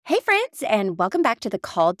friends, and welcome back to the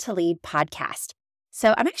Called to Lead podcast.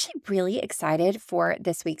 So, I'm actually really excited for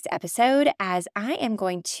this week's episode as I am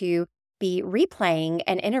going to be replaying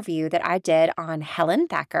an interview that I did on Helen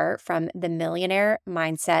Thacker from the Millionaire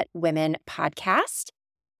Mindset Women podcast,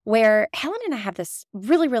 where Helen and I have this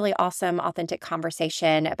really awesome, authentic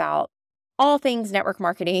conversation about all things network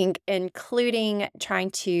marketing, including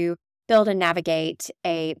trying to build and navigate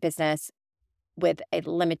a business with a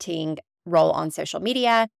limiting role on social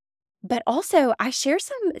media. But also, I share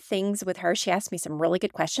some things with her. She asked me some really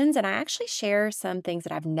good questions, and I actually share some things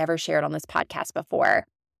that I've never shared on this podcast before.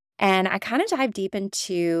 And I kind of dive deep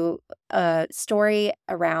into a story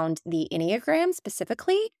around the Enneagram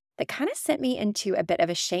specifically that kind of sent me into a bit of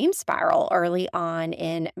a shame spiral early on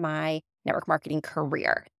in my network marketing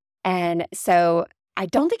career. And so I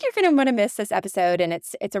don't think you're going to want to miss this episode. And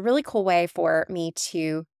it's a really cool way for me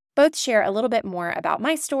to both share a little bit more about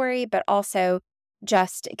my story, but also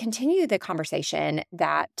just continue the conversation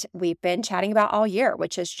that we've been chatting about all year,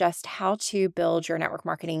 which is just how to build your network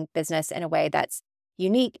marketing business in a way that's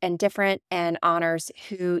unique and different and honors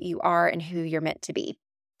who you are and who you're meant to be.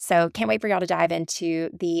 So can't wait for y'all to dive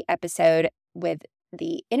into the episode with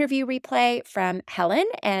the interview replay from Helen,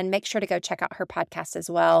 and make sure to go check out her podcast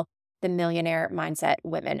as well, the Millionaire Mindset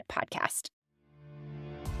Women podcast.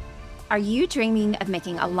 Are you dreaming of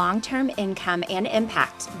making a long-term income and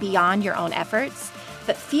impact beyond your own efforts,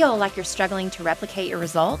 but feel like you're struggling to replicate your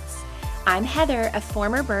results? I'm Heather, a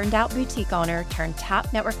former burned-out boutique owner turned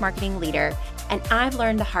top network marketing leader, and I've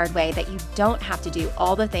learned the hard way that you don't have to do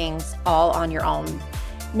all the things all on your own.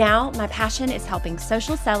 Now, my passion is helping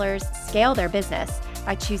social sellers scale their business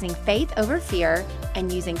by choosing faith over fear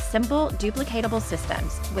and using simple, duplicatable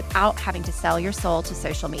systems without having to sell your soul to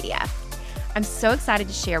social media. I'm so excited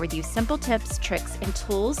to share with you simple tips, tricks, and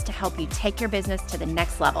tools to help you take your business to the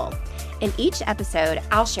next level. In each episode,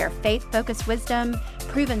 I'll share faith-focused wisdom,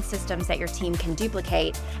 proven systems that your team can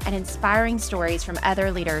duplicate, and inspiring stories from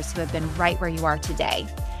other leaders who have been right where you are today.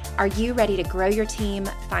 Are you ready to grow your team,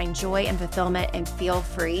 find joy and fulfillment, and feel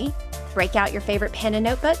free? Break out your favorite pen and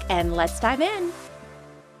notebook, and let's dive in.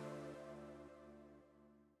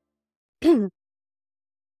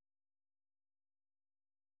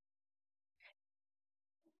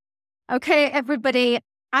 Okay, everybody,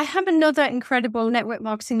 I have another incredible network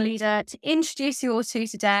marketing leader to introduce you all to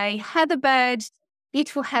today, Heather Bird,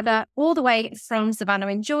 beautiful Heather, all the way from Savannah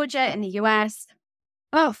in Georgia in the US.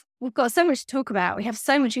 Oh, we've got so much to talk about. We have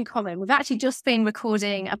so much in common. We've actually just been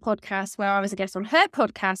recording a podcast where I was a guest on her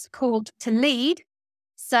podcast called To Lead.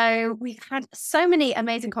 So we've had so many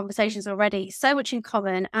amazing conversations already, so much in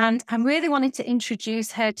common. And I'm really wanting to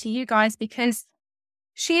introduce her to you guys because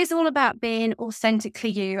she is all about being authentically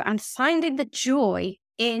you and finding the joy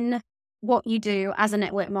in what you do as a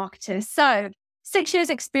network marketer. So 6 years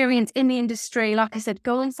experience in the industry. Like I said,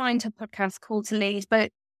 go and find her podcast called To Lead.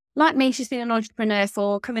 But like me, she's been an entrepreneur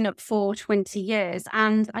for coming up for 20 years.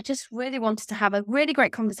 And I just really wanted to have a really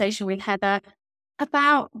great conversation with Heather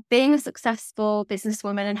about being a successful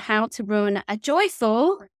businesswoman and how to run a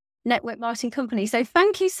joyful network marketing company. So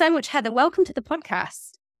thank you so much, Heather. Welcome to the podcast.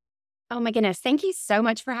 Oh my goodness. Thank you so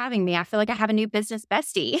much for having me. I feel like I have a new business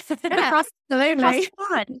bestie. Yeah, absolutely.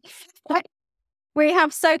 We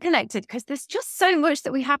have so connected because there's just so much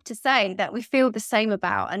that we have to say that we feel the same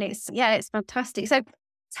about. And it's fantastic. So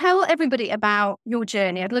tell everybody about your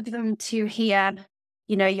journey. I'd love them to hear,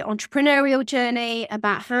 your entrepreneurial journey,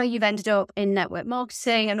 about how you've ended up in network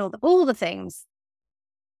marketing and all the things.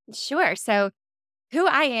 Sure. So who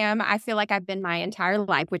I am, I feel like I've been my entire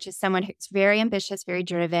life, which is someone who's very ambitious, very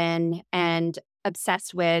driven, and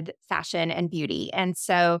obsessed with fashion and beauty. And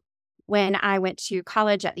so when I went to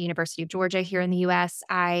college at the University of Georgia here in the US,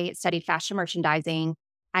 I studied fashion merchandising.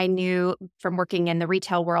 I knew from working in the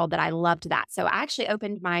retail world that I loved that. So I actually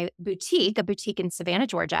opened my boutique, a boutique in Savannah,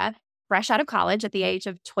 Georgia, fresh out of college at the age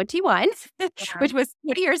of 21, which was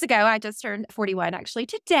 20 years ago. I just turned 41 actually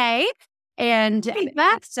today. And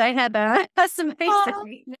That's Heather. That's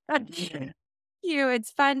amazing.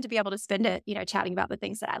 It's fun to be able to spend it, chatting about the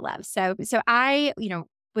things that I love. So I,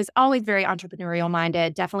 was always very entrepreneurial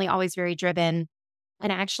minded, definitely always very driven.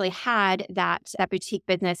 And I actually had that boutique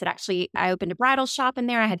business. I opened a bridal shop in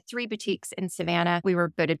there. I had 3 boutiques in Savannah. We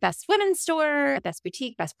were voted best women's store, best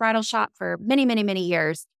boutique, best bridal shop for many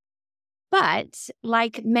years. But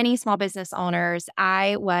like many small business owners,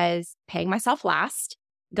 I was paying myself last.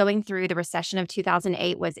 Going through the recession of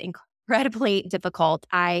 2008 was incredibly difficult.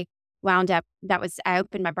 I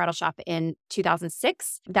opened my bridal shop in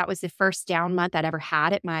 2006. That was the first down month I'd ever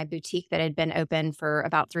had at my boutique that had been open for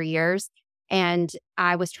about 3 years. And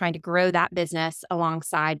I was trying to grow that business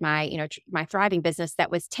alongside my, my thriving business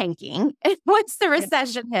that was tanking once the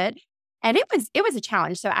recession hit. And it was a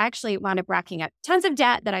challenge. So I actually wound up racking up tons of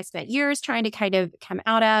debt that I spent years trying to kind of come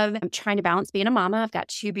out of. I'm trying to balance being a mama. I've got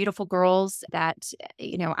two beautiful girls that,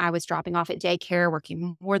 I was dropping off at daycare,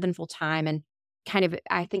 working more than full time. And kind of,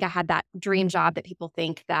 I think I had that dream job that people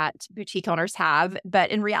think that boutique owners have.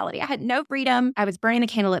 But in reality, I had no freedom. I was burning the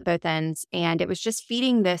candle at both ends. And it was just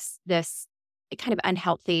feeding this kind of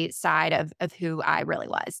unhealthy side of who I really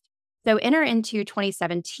was. So enter into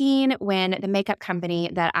 2017 when the makeup company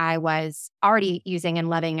that I was already using and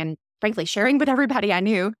loving and frankly sharing with everybody I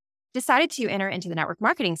knew decided to enter into the network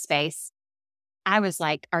marketing space. I was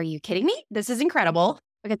like, are you kidding me? This is incredible.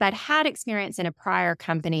 Because I'd had experience in a prior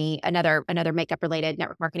company, another makeup related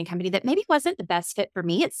network marketing company that maybe wasn't the best fit for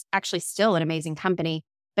me. It's actually still an amazing company,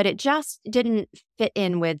 but it just didn't fit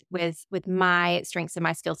in with my strengths and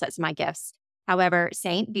my skill sets and my gifts. However,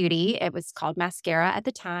 Saint Beauty, it was called Mascara at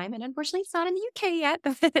the time, and unfortunately it's not in the UK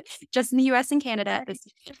yet, just in the US and Canada.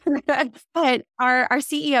 But our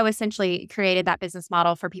CEO essentially created that business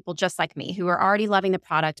model for people just like me who were already loving the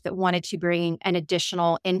product but wanted to bring an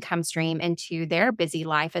additional income stream into their busy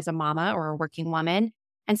life as a mama or a working woman.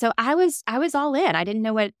 And so I was all in. I didn't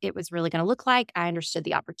know what it was really going to look like. I understood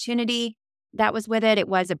the opportunity that was with it. It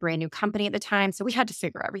was a brand new company at the time, so we had to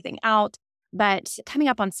figure everything out. But coming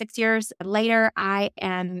up on 6 years later, I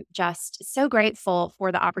am just so grateful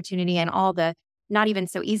for the opportunity and all the not even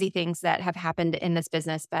so easy things that have happened in this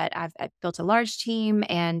business. But I've built a large team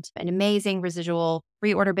and an amazing residual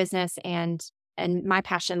reorder business. And my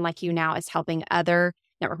passion, like you now, is helping other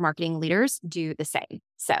network marketing leaders do the same.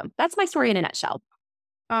 So that's my story in a nutshell.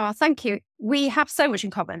 Oh, thank you. We have so much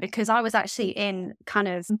in common because I was actually in kind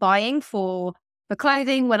of buying for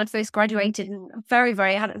clothing when I first graduated, and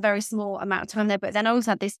had a very small amount of time there. But then I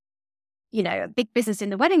also had this, a big business in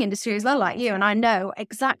the wedding industry as well, like you. And I know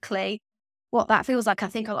exactly what that feels like. I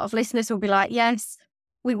think a lot of listeners will be like, yes,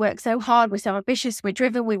 we work so hard. We're so ambitious. We're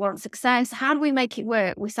driven. We want success. How do we make it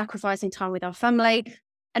work? We're sacrificing time with our family.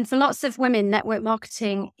 And for lots of women, network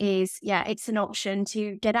marketing is, it's an option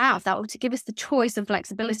to get out of that, or to give us the choice and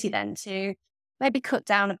flexibility then to maybe cut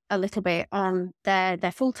down a little bit on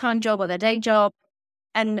their full-time job or their day job,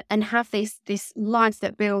 and have this life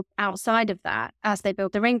that build outside of that as they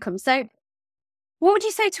build their income. So what would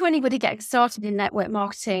you say to anybody getting started in network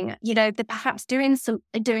marketing, they're perhaps doing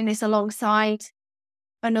this alongside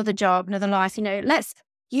another job, another life?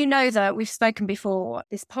 That we've spoken before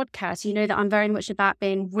this podcast, that I'm very much about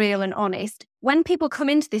being real and honest. When people come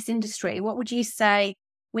into this industry, what would you say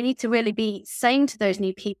we need to really be saying to those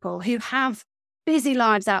new people who have busy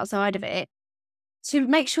lives outside of it, to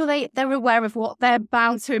make sure they're aware of what they're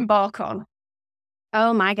bound to embark on?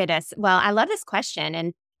 Oh my goodness. Well, I love this question.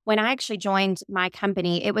 And when I actually joined my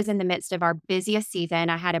company, it was in the midst of our busiest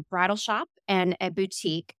season. I had a bridal shop and a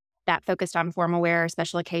boutique that focused on formal wear,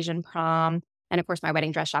 special occasion, prom, and of course my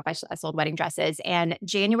wedding dress shop. I sold wedding dresses. And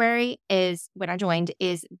January when I joined,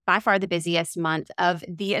 is by far the busiest month of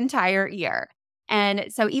the entire year. And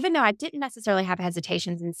so even though I didn't necessarily have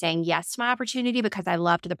hesitations in saying yes to my opportunity because I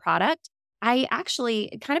loved the product, I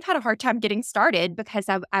actually kind of had a hard time getting started because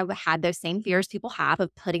I had those same fears people have of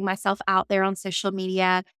putting myself out there on social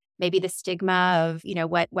media, maybe the stigma of,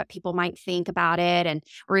 what people might think about it.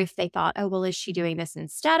 Or if they thought, oh, well, is she doing this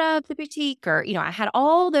instead of the boutique? Or, I had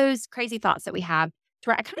all those crazy thoughts that we have to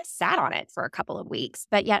where I kind of sat on it for a couple of weeks.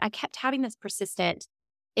 But yet I kept having this persistent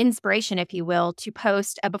inspiration, if you will, to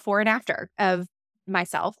post a before and after of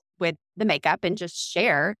myself with the makeup and just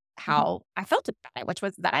share how I felt about it, which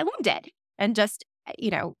was that I loved it. And just,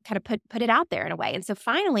 kind of put it out there in a way. And so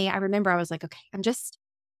finally, I remember I was like, okay, I'm just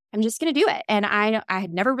going to do it. And I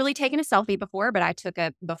had never really taken a selfie before, but I took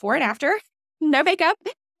a before and after, no makeup,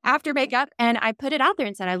 after makeup. And I put it out there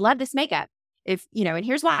and said, I love this makeup. If, and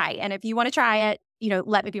here's why. And if you want to try it,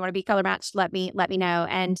 if you want to be color matched, let me know.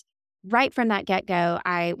 And right from that get-go,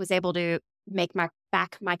 I was able to make my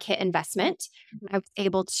kit investment. I was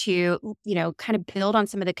able to, kind of build on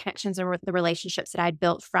some of the connections or the relationships that I'd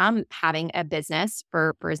built from having a business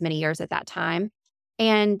for as many years at that time.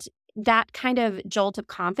 And that kind of jolt of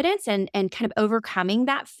confidence and kind of overcoming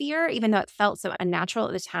that fear, even though it felt so unnatural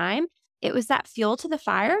at the time, it was that fuel to the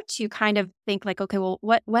fire to kind of think like, okay, well,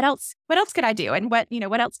 what else could I do? And what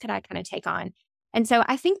else could I kind of take on? And so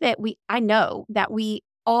I think that I know that we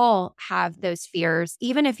all have those fears,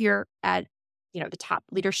 even if you're at, the top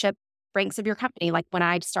leadership ranks of your company. Like when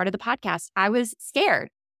I started the podcast, I was scared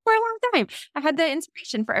for a long time. I had the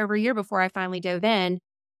inspiration for over a year before I finally dove in.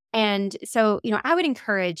 And so, I would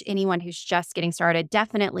encourage anyone who's just getting started,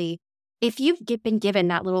 definitely if you've been given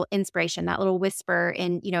that little inspiration, that little whisper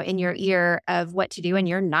in your ear of what to do, and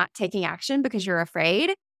you're not taking action because you're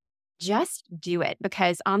afraid, just do it,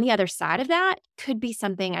 because on the other side of that could be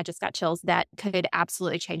something, I just got chills, that could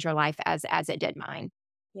absolutely change your life as it did mine.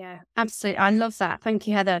 Yeah, absolutely. I love that. Thank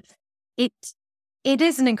you, Heather. It it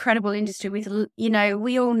is an incredible industry with,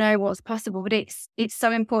 we all know what's possible, but it's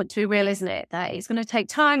so important to be real, isn't it? That it's going to take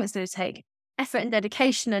time, it's going to take effort and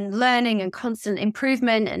dedication and learning and constant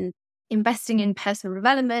improvement and investing in personal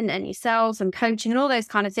development and yourselves and coaching and all those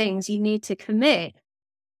kind of things. You need to commit.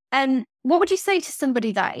 And what would you say to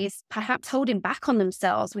somebody that is perhaps holding back on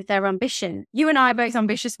themselves with their ambition? You and I are both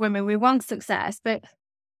ambitious women. We want success, but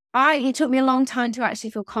it took me a long time to actually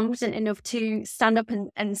feel confident enough to stand up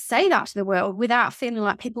and say that to the world without feeling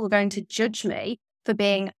like people were going to judge me for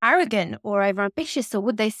being arrogant or overambitious, or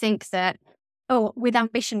would they think that, oh, with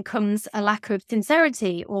ambition comes a lack of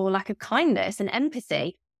sincerity or lack of kindness and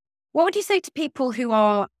empathy? What would you say to people who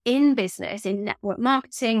are in business, in network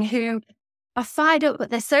marketing, who are fired up, but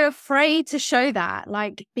they're so afraid to show that?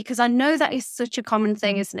 Because I know that is such a common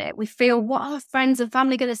thing, isn't it? We feel, what are friends and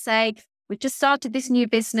family going to say? We've just started this new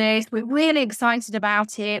business. We're really excited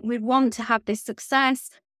about it. We want to have this success.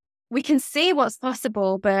 We can see what's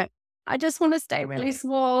possible, but I just want to stay really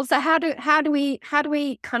small. So how do we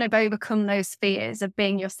kind of overcome those fears of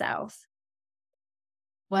being yourself?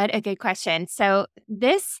 What a good question. So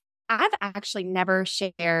I've actually never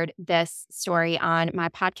shared this story on my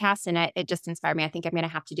podcast, and it just inspired me. I think I'm going to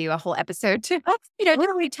have to do a whole episode to,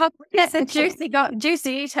 really talk. Yes, and juicy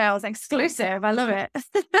details, exclusive. I love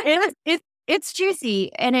it. It's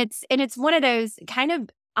juicy, and it's one of those kind of,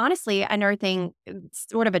 honestly, unearthing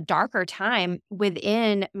sort of a darker time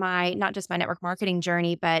within not just my network marketing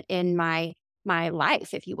journey, but in my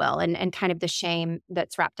life, if you will, and kind of the shame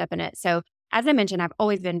that's wrapped up in it. So, as I mentioned, I've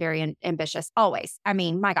always been very ambitious, always. I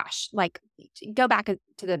mean, my gosh, go back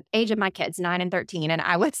to the age of my kids, 9 and 13. And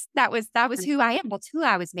that was who I am. That's who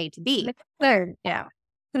I was made to be. Yeah.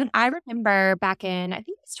 I remember back in, I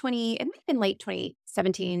think it might have been late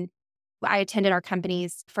 2017, I attended our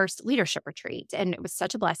company's first leadership retreat. And it was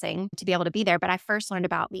such a blessing to be able to be there. But I first learned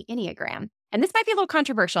about the Enneagram. And this might be a little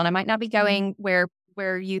controversial, and I might not be going where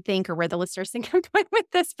you think or where the listeners think I'm going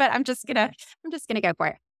with this, but I'm just gonna go for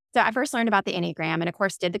it. So I first learned about the Enneagram and, of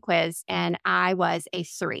course, did the quiz, and I was a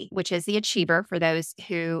 3, which is the achiever for those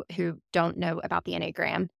who don't know about the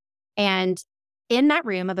Enneagram. And in that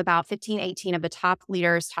room of about 15, 18 of the top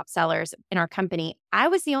leaders, top sellers in our company, I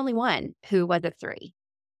was the only one who was a 3.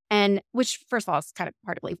 And which, first of all, is kind of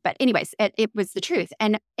hard to believe. But anyways, it was the truth.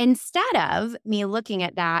 And instead of me looking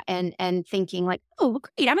at that and thinking oh,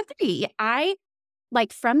 great, I'm a 3,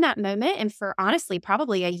 from that moment, and for honestly,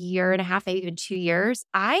 probably a year and a half, maybe even 2 years,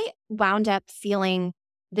 I wound up feeling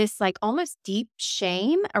this almost deep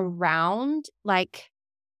shame around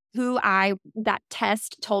who that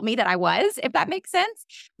test told me that I was, if that makes sense,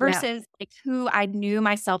 versus who I knew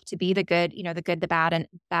myself to be, the good, the good, the bad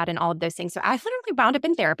and all of those things. So I literally wound up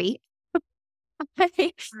in therapy.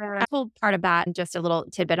 I told part of that, and just a little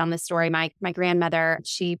tidbit on the story. My grandmother,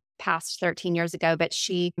 she passed 13 years ago, but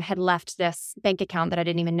she had left this bank account that I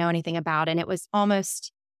didn't even know anything about. And it was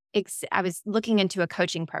almost, I was looking into a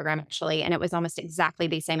coaching program actually, and it was almost exactly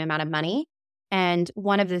the same amount of money. And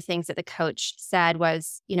one of the things that the coach said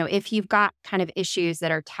was, if you've got kind of issues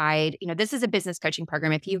that are tied, this is a business coaching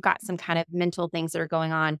program. If you've got some kind of mental things that are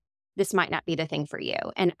going on, this might not be the thing for you.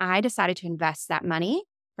 And I decided to invest that money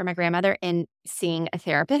for my grandmother in seeing a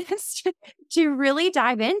therapist to really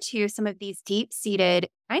dive into some of these deep-seated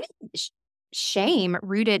kind of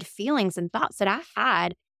shame-rooted feelings and thoughts that I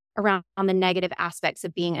had around the negative aspects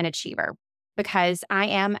of being an achiever. Because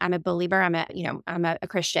I'm a believer, I'm a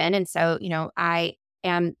Christian. And so, I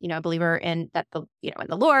am, a believer in that, in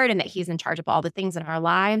the Lord, and that He's in charge of all the things in our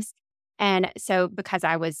lives. And so because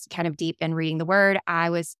I was kind of deep in reading the Word,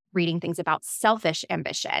 I was reading things about selfish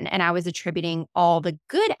ambition, and I was attributing all the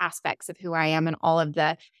good aspects of who I am and all of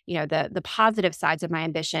the, the positive sides of my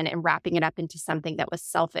ambition, and wrapping it up into something that was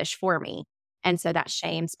selfish for me. And so that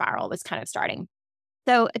shame spiral was kind of starting.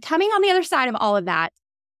 So coming on the other side of all of that,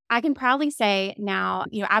 I can proudly say now,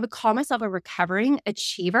 I would call myself a recovering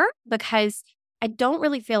achiever, because I don't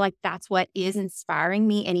really feel like that's what is inspiring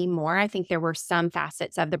me anymore. I think there were some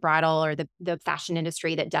facets of the bridal or the fashion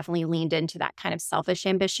industry that definitely leaned into that kind of selfish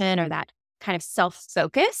ambition, or that kind of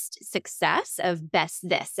self-focused success of best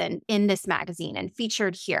this and in this magazine and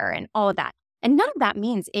featured here and all of that. And none of that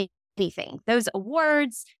means anything. Those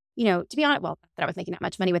awards, to be honest, well, that I was making that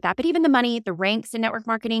much money with that, but even the money, the ranks in network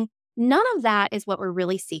marketing, none of that is what we're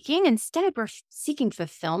really seeking. Instead, we're seeking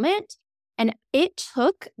fulfillment And it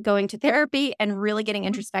took going to therapy and really getting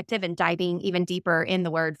introspective and diving even deeper in the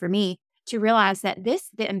word for me to realize that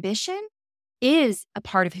the ambition is a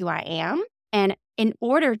part of who I am. And in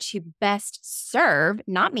order to best serve,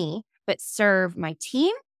 not me, but serve my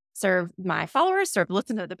team, serve my followers,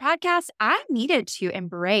 listen to the podcast, I needed to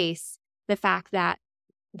embrace the fact that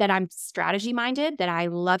I'm strategy minded, that I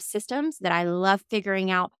love systems, that I love figuring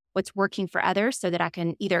out what's working for others so that I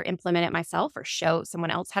can either implement it myself or show someone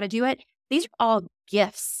else how to do it. These are all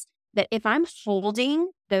gifts that if I'm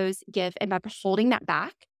holding those gifts and I'm holding that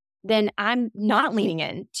back, then I'm not leaning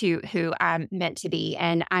into who I'm meant to be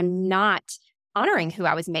and I'm not honoring who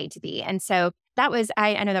I was made to be. And so that was,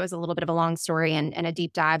 I know that was a little bit of a long story and a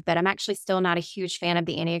deep dive, but I'm actually still not a huge fan of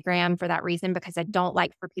the Enneagram for that reason, because I don't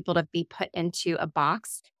like for people to be put into a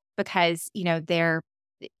box because,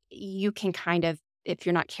 you can kind of, if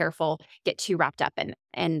you're not careful, get too wrapped up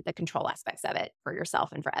in the control aspects of it for yourself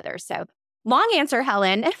and for others. So long answer,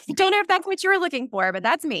 Helen. Don't know if that's what you were looking for, but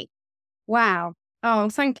that's me. Wow. Oh,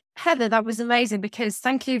 thank Heather. That was amazing, because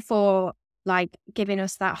thank you for giving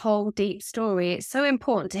us that whole deep story. It's so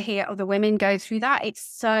important to hear other women go through that. It's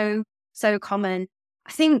so, so common.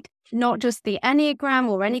 I think not just the Enneagram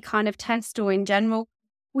or any kind of test or in general,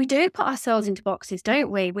 we do put ourselves into boxes, don't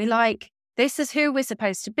we? We this is who we're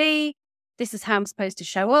supposed to be. This is how I'm supposed to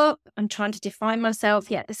show up. I'm trying to define myself.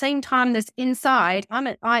 Yet at the same time, there's inside,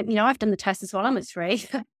 I've done the test as well. I'm a 3.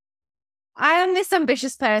 I am this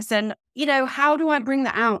ambitious person. How do I bring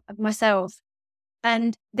that out of myself?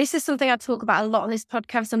 And this is something I talk about a lot on this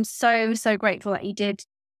podcast. I'm so, so grateful that you did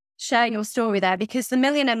share your story there, because the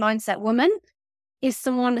Millionaire Mindset woman is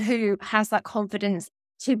someone who has that confidence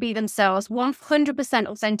to be themselves 100%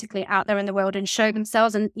 authentically out there in the world and show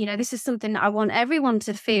themselves. And, this is something that I want everyone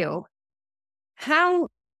to feel. How,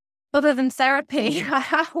 other than therapy,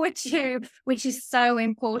 how would you, which is so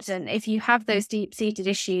important, if you have those deep-seated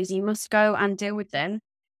issues, you must go and deal with them.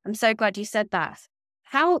 I'm so glad you said that.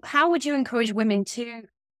 How would you encourage women to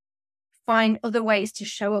find other ways to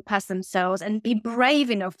show up as themselves and be brave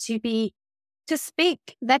enough to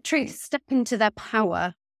speak their truth, step into their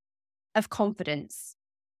power of confidence?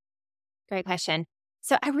 Great question.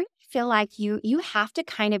 So I really feel like you have to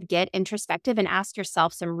kind of get introspective and ask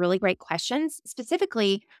yourself some really great questions.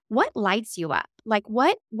 Specifically, what lights you up?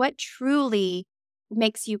 What truly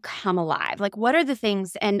makes you come alive? What are the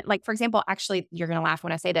things? And for example, actually, you're going to laugh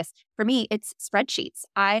when I say this. For me, it's spreadsheets.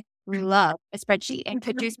 I love a spreadsheet and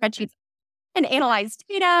could do spreadsheets and analyze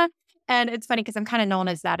data. And it's funny because I'm kind of known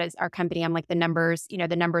as that as our company. I'm like the numbers,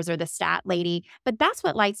 the numbers are the stat lady, but that's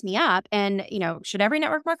what lights me up. And, should every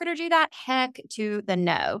network marketer do that? Heck to the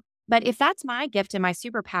no. But if that's my gift and my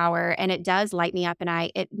superpower and it does light me up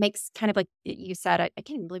and it makes kind of like you said, I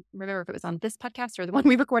can't really remember if it was on this podcast or the one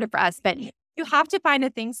we recorded for us, but you have to find the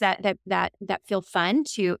things that feel fun,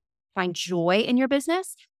 to find joy in your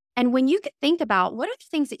business. And when you could think about what are the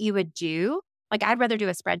things that you would do, I'd rather do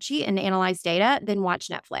a spreadsheet and analyze data than watch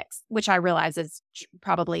Netflix, which I realize is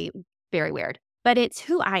probably very weird, but it's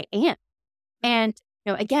who I am. And,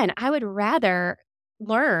 again, I would rather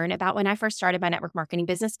learn about when I first started my network marketing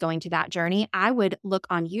business, going to that journey. I would look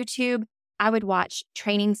on YouTube. I would watch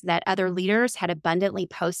trainings that other leaders had abundantly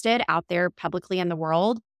posted out there publicly in the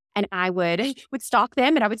world. And I would stalk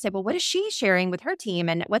them and I would say, well, what is she sharing with her team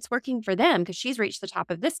and what's working for them? Because she's reached the top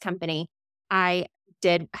of this company. I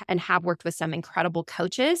did and have worked with some incredible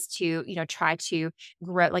coaches to, try to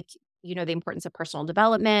grow, the importance of personal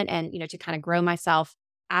development and, to kind of grow myself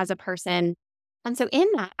as a person. And so in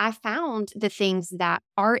that, I found the things that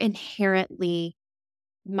are inherently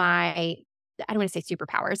I don't want to say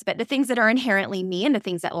superpowers, but the things that are inherently me and the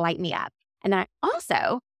things that light me up. And then I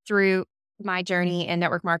also, through my journey in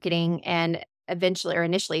network marketing and eventually or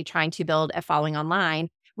initially trying to build a following online,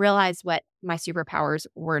 realized what my superpowers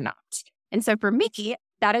were not. And so for me,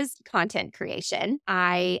 that is content creation.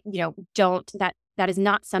 That is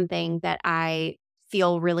not something that I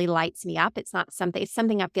feel really lights me up. It's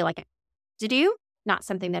something I feel like I have to do, not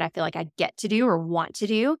something that I feel like I get to do or want to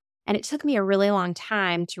do. And it took me a really long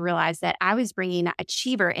time to realize that I was bringing that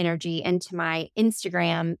achiever energy into my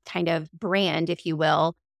Instagram kind of brand, if you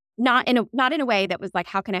will, not in a way that was like,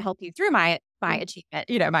 how can I help you through my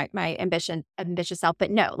achievement, my ambitious self,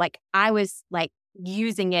 but no, I was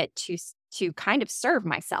using it to kind of serve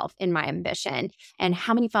myself in my ambition and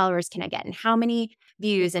how many followers can I get and how many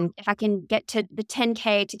views and if I can get to the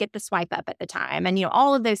 10K to get the swipe up at the time and,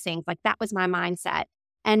 all of those things. That was my mindset.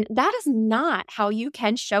 And that is not how you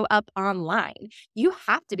can show up online. You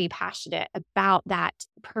have to be passionate about that,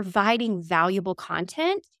 providing valuable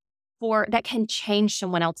content that can change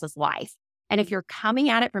someone else's life. And if you're coming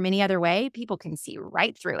at it from any other way, people can see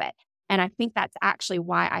right through it. And I think that's actually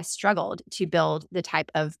why I struggled to build the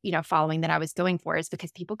type of, following that I was going for, is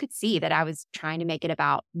because people could see that I was trying to make it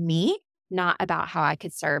about me, not about how I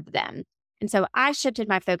could serve them. And so I shifted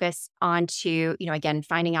my focus onto, again,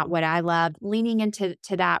 finding out what I love, leaning into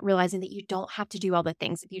that, realizing that you don't have to do all the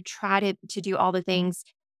things. If you try to do all the things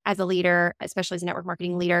as a leader, especially as a network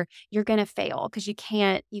marketing leader, you're going to fail because you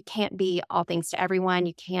can't be all things to everyone.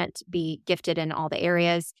 You can't be gifted in all the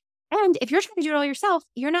areas. And if you're trying to do it all yourself,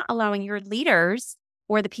 you're not allowing your leaders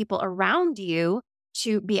or the people around you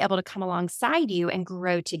to be able to come alongside you and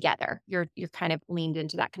grow together. You're kind of leaned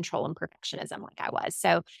into that control and perfectionism like I was.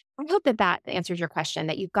 So I hope that answers your question,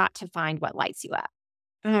 that you've got to find what lights you up.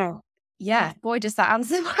 Oh, yeah. Boy, does that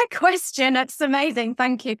answer my question. That's amazing.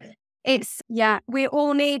 Thank you. We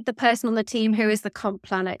all need the person on the team who is the comp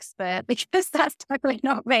plan expert, because that's totally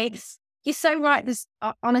not me. You're so right. There's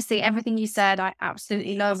honestly, everything you said, I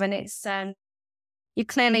absolutely love. And it's, you're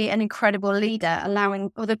clearly an incredible leader,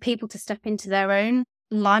 allowing other people to step into their own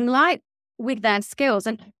limelight with their skills.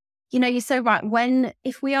 And, you're so right.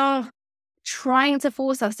 If we are trying to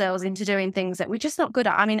force ourselves into doing things that we're just not good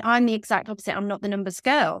at, I mean, I'm the exact opposite. I'm not the numbers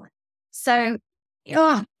girl. So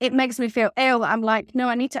it makes me feel ill. I'm like, no,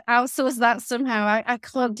 I need to outsource that somehow. I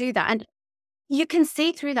can't do that. And you can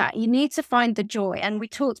see through that. You need to find the joy. And we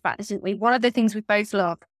talked about this, didn't we? One of the things we both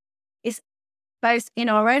love is both in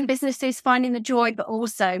our own businesses, finding the joy, but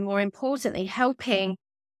also, more importantly, helping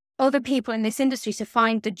other people in this industry to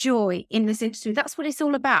find the joy in this industry. That's what it's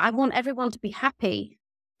all about. I want everyone to be happy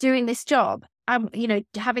doing this job.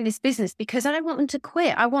 Having this business, because I don't want them to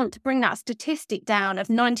quit. I want to bring that statistic down of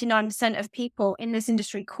 99% of people in this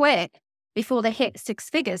industry quit before they hit six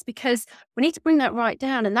figures, because we need to bring that right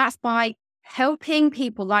down. And that's by helping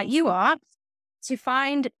people like you are to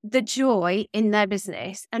find the joy in their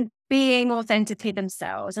business and being authentically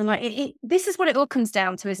themselves. And this is what it all comes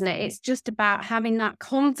down to, isn't it? It's just about having that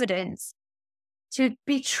confidence to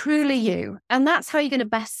be truly you. And that's how you're going to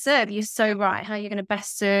best serve. You're so right. How you're going to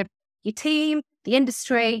best serve your team, the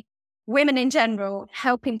industry, women in general,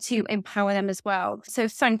 helping to empower them as well. So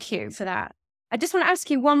thank you for that. I just want to ask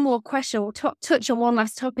you one more question. We'll touch on one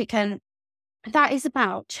last topic, and that is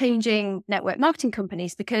about changing network marketing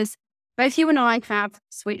companies, because both you and I have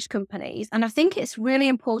switched companies. And I think it's really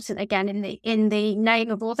important, again, in the name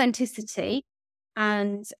of authenticity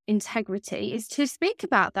and integrity, is to speak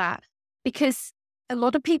about that, because a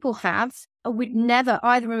lot of people have, or neither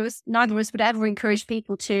of us would ever encourage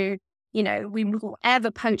people to, we will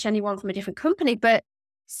ever poach anyone from a different company. But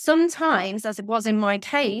sometimes, as it was in my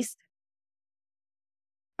case,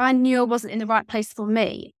 I knew I wasn't in the right place for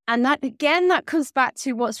me. And that comes back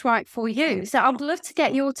to what's right for you. So I would love to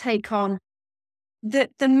get your take on the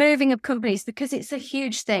moving of companies, because it's a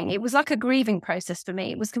huge thing. It was like a grieving process for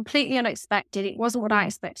me. It was completely unexpected. It wasn't what I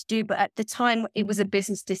expected to do, but at the time it was a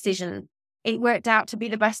business decision. It worked out to be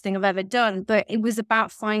the best thing I've ever done, but it was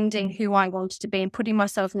about finding who I wanted to be and putting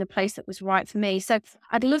myself in the place that was right for me. So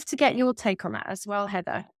I'd love to get your take on that as well,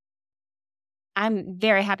 Heather. I'm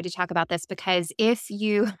very happy to talk about this, because if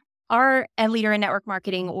you are a leader in network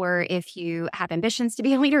marketing, or if you have ambitions to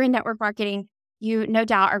be a leader in network marketing, you no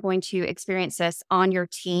doubt are going to experience this on your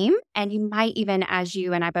team. And you might even, as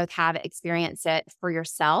you and I both have, experienced it for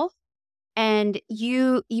yourself. And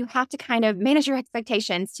you have to kind of manage your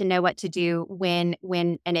expectations to know what to do when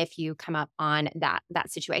and if you come up on that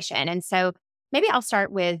situation. And so maybe I'll start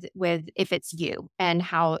with if it's you, and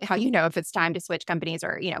how if it's time to switch companies,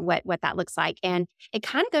 or what that looks like. And it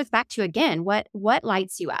kind of goes back to, again, what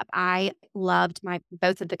lights you up. I loved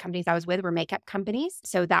both of the companies I was with were makeup companies,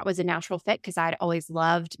 so that was a natural fit, because I'd always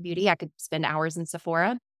loved beauty. I could spend hours in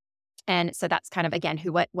Sephora, and so that's kind of, again,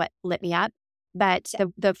 what lit me up. But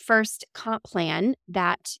the first comp plan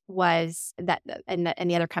that was and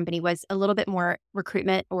the other company was a little bit more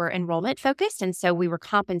recruitment or enrollment focused, and so we were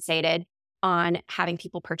compensated on having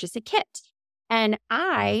people purchase a kit. And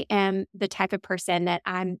I am the type of person that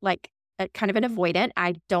I'm like kind of an avoidant.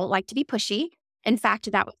 I don't like to be pushy. In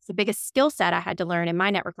fact, that was the biggest skill set I had to learn in my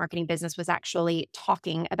network marketing business, was actually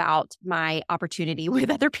talking about my opportunity with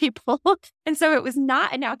other people. And so it was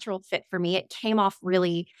not a natural fit for me. It came off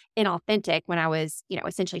really inauthentic when I was,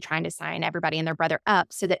 essentially trying to sign everybody and their brother up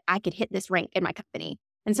so that I could hit this rank in my company.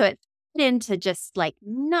 And so it fit into just like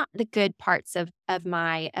not the good parts of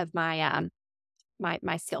my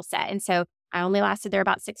skill set. And so I only lasted there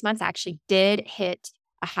about 6 months. I actually did hit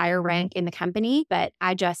a higher rank in the company, but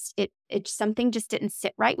something just didn't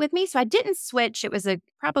sit right with me. So I didn't switch. It was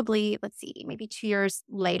maybe 2 years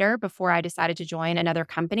later before I decided to join another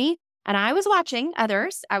company. And I was watching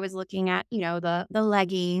others. I was looking at, the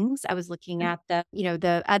leggings. I was looking at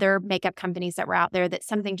the other makeup companies that were out there that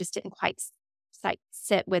something just didn't quite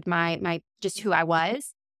sit with my just who I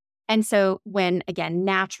was. And so when, again,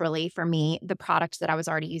 naturally for me, the product that I was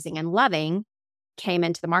already using and loving came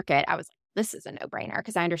into the market, I was like, this is a no-brainer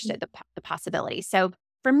because I understood the possibility. So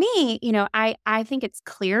for me, I think it's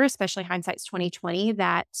clear, especially hindsight's 2020,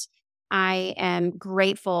 that I am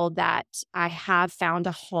grateful that I have found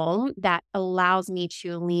a home that allows me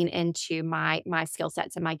to lean into my skill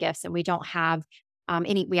sets and my gifts. And we don't have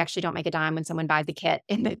we actually don't make a dime when someone buys a kit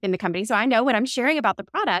in the company. So I know when I'm sharing about the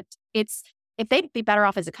product, it's if they'd be better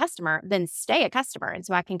off as a customer, then stay a customer. And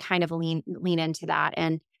so I can kind of lean into that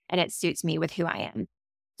and it suits me with who I am.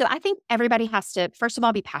 So I think everybody has to, first of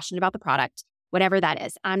all, be passionate about the product, whatever that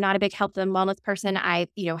is. I'm not a big health and wellness person. I,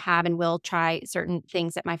 have and will try certain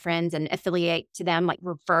things at my friends and affiliate to them, like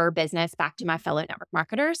refer business back to my fellow network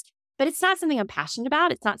marketers. But it's not something I'm passionate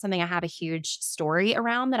about. It's not something I have a huge story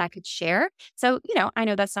around that I could share. So, I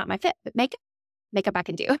know that's not my fit, but makeup I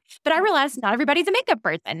can do. But I realize not everybody's a makeup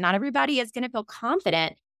person. Not everybody is going to feel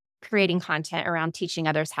confident creating content around teaching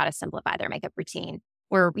others how to simplify their makeup routine.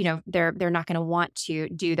 Or, they're not going to want to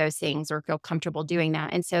do those things or feel comfortable doing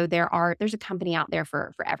that. And so there's a company out there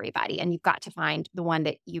for everybody. And you've got to find the one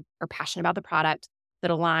that you are passionate about the product,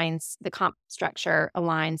 that aligns, the comp structure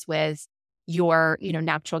aligns with your,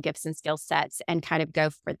 natural gifts and skill sets, and kind of go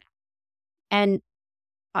for that. And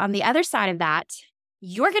on the other side of that,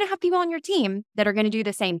 you're going to have people on your team that are going to do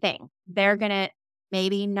the same thing. They're going to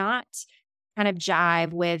maybe not kind of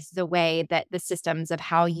jive with the way that the systems of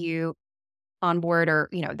how you onboard or,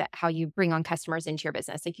 that how you bring on customers into your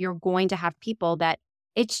business. Like, you're going to have people that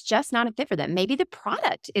it's just not a fit for them. Maybe the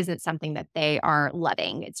product isn't something that they are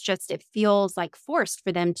loving. It's just, it feels like forced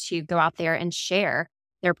for them to go out there and share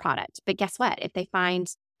their product. But guess what? If they find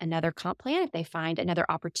another comp plan, if they find another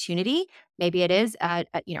opportunity, maybe it is a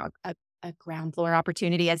ground floor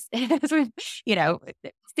opportunity as we,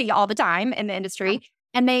 see all the time in the industry.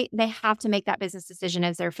 And they have to make that business decision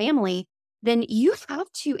as their family. Then you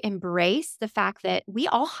have to embrace the fact that we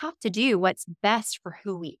all have to do what's best for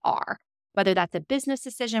who we are, whether that's a business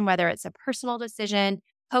decision, whether it's a personal decision.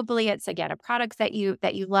 Hopefully it's, again, a product that you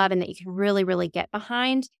love and that you can really, really get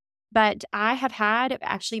behind. But I have had,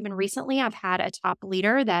 actually even recently, I've had a top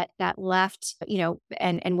leader that left,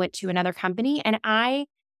 and went to another company. And I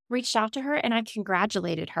reached out to her and I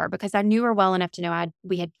congratulated her because I knew her well enough to know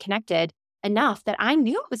we had connected enough that I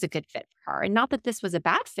knew it was a good fit for her. And not that this was a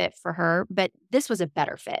bad fit for her, but this was a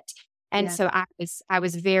better fit. And so I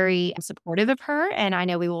was very supportive of her, and I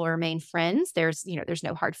know we will remain friends. There's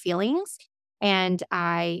no hard feelings. And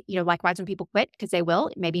I, likewise, when people quit, because they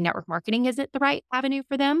will, maybe network marketing isn't the right avenue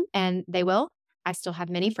for them, and they will. I still have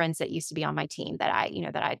many friends that used to be on my team that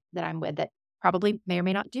I'm with that probably may or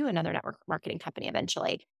may not do another network marketing company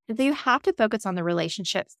eventually. And so you have to focus on the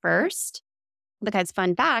relationship first, because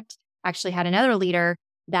fun fact, I actually had another leader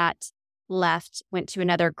that left, went to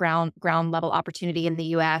another ground level opportunity in the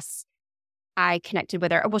US. I connected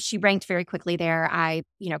with her. Well, she ranked very quickly there. I,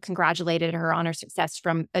 congratulated her on her success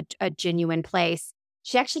from a genuine place.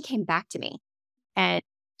 She actually came back to me, and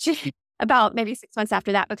she, about maybe 6 months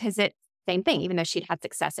after that, because same thing, even though she'd had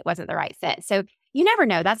success, it wasn't the right fit. So you never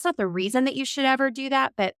know. That's not the reason that you should ever do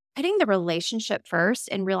that, but putting the relationship first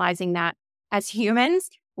and realizing that as humans,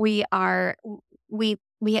 we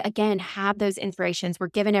again have those inspirations. We're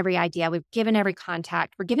given every idea. We've given every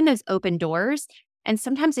contact. We're given those open doors. And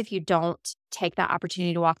sometimes if you don't take that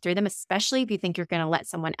opportunity to walk through them, especially if you think you're going to let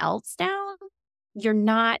someone else down, you're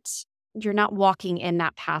not walking in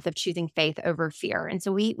that path of choosing faith over fear. And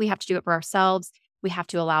so we have to do it for ourselves. We have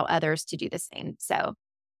to allow others to do the same. So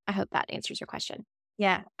I hope that answers your question.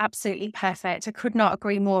 Yeah, absolutely perfect. I could not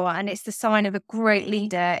agree more. And it's the sign of a great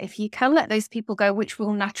leader if you can let those people go, which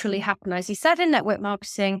will naturally happen. As you said, in network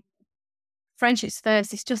marketing, friendships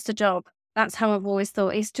first, it's just a job. That's how I've always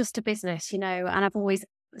thought. It's just a business, and I've always,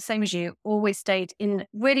 same as you, always stayed in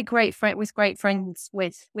really great friends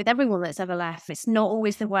with everyone that's ever left. It's not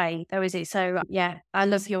always the way, though, is it? So yeah, I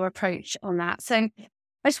love your approach on that. So I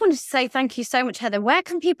just wanted to say thank you so much, Heather. Where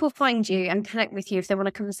can people find you and connect with you if they want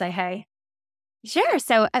to come and say hey? Sure.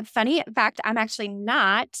 So a funny fact, I'm actually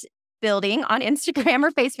not building on Instagram or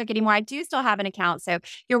Facebook anymore. I do still have an account. So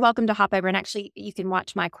you're welcome to hop over, and actually you can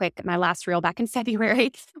watch my last reel back in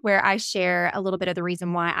February, where I share a little bit of the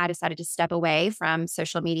reason why I decided to step away from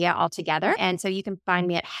social media altogether. And so you can find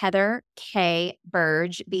me at Heather K.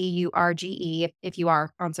 Burge, Burge, if you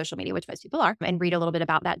are on social media, which most people are, and read a little bit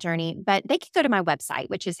about that journey. But they can go to my website,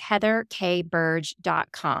 which is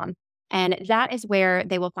heatherkburge.com. And that is where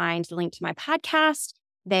they will find the link to my podcast,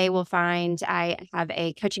 they will find I have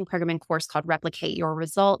a coaching program and course called Replicate Your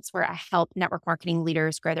Results, where I help network marketing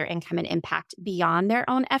leaders grow their income and impact beyond their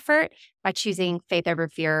own effort by choosing faith over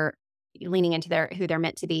fear, leaning into who they're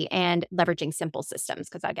meant to be, and leveraging simple systems.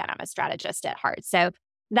 Because again, I'm a strategist at heart. So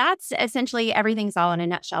that's essentially everything's all in a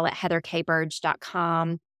nutshell at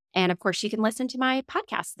heatherkburge.com. And of course, you can listen to my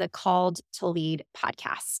podcast, the Called to Lead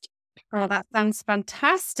podcast. Oh, that sounds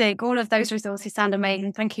fantastic. All of those resources sound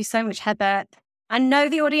amazing. Thank you so much, Heather. I know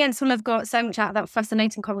the audience will have got so much out of that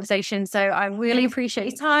fascinating conversation. So I really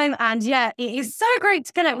appreciate your time. And yeah, it is so great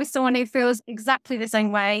to connect with someone who feels exactly the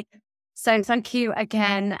same way. So thank you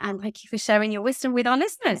again. And thank you for sharing your wisdom with our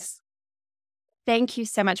listeners. Thank you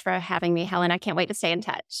so much for having me, Helen. I can't wait to stay in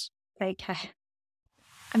touch. Take care.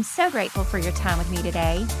 I'm so grateful for your time with me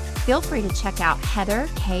today. Feel free to check out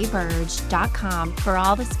heatherkburge.com for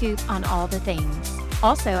all the scoop on all the things.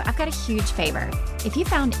 Also, I've got a huge favor. If you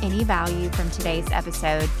found any value from today's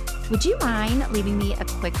episode, would you mind leaving me a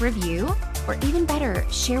quick review? Or even better,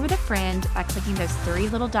 share with a friend by clicking those 3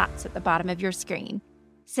 little dots at the bottom of your screen.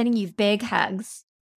 Sending you big hugs.